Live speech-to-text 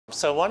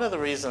So one of the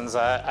reasons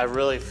I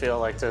really feel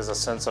like there's a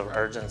sense of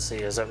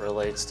urgency as it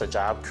relates to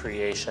job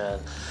creation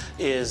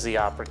is the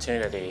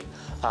opportunity.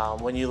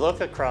 When you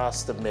look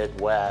across the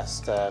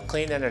Midwest,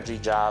 clean energy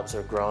jobs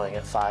are growing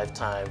at 5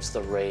 times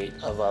the rate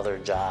of other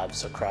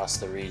jobs across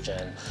the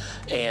region.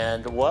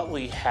 And what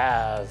we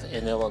have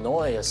in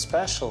Illinois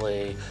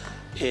especially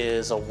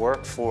is a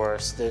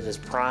workforce that is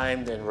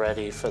primed and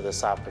ready for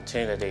this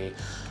opportunity.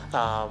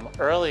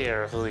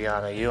 Earlier,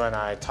 Juliana, you and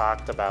I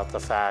talked about the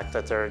fact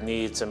that there are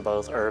needs in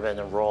both urban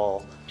and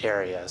rural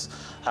areas.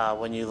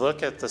 When you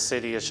look at the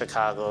city of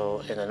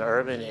Chicago in an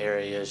urban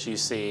areas, you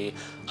see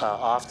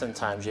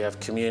oftentimes you have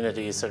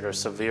communities that are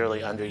severely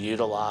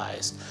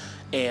underutilized.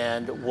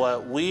 And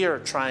what we are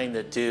trying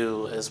to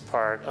do as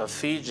part of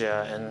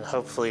CEJA, and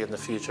hopefully in the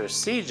future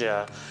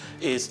CEJA,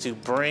 is to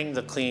bring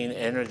the clean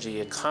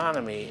energy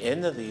economy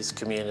into these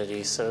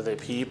communities so that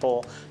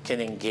people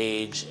can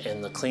engage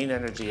in the clean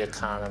energy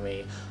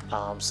economy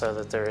so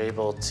that they're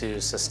able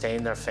to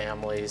sustain their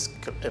families,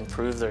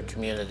 improve their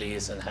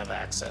communities, and have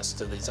access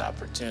to these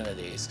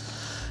opportunities.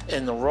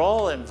 In the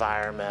rural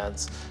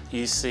environments,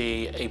 you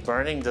see a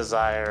burning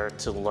desire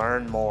to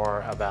learn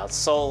more about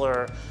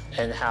solar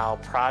and how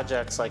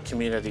projects like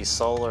community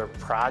solar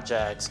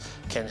projects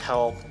can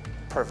help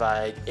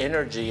provide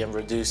energy and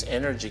reduce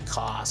energy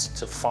costs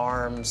to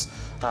farms,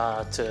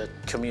 to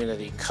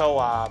community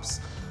co-ops,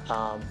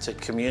 to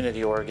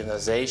community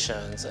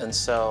organizations. And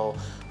so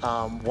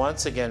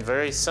once again,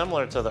 very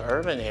similar to the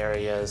urban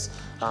areas,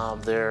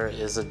 there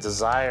is a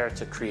desire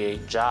to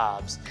create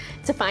jobs.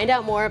 To find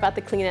out more about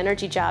the Clean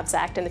Energy Jobs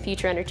Act and the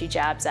Future Energy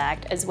Jobs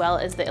Act, as well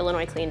as the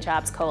Illinois Clean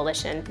Jobs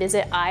Coalition,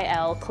 visit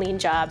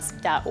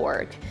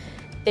ilcleanjobs.org.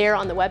 There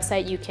on the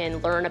website you can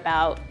learn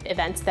about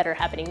events that are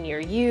happening near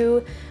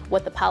you,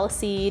 what the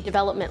policy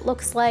development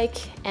looks like,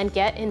 and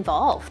get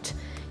involved.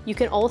 You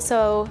can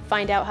also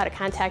find out how to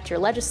contact your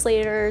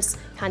legislators,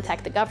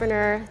 contact the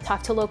governor,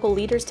 talk to local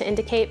leaders to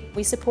indicate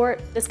we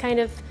support this kind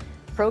of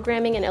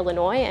programming in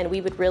Illinois and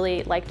we would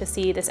really like to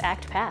see this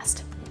act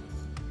passed.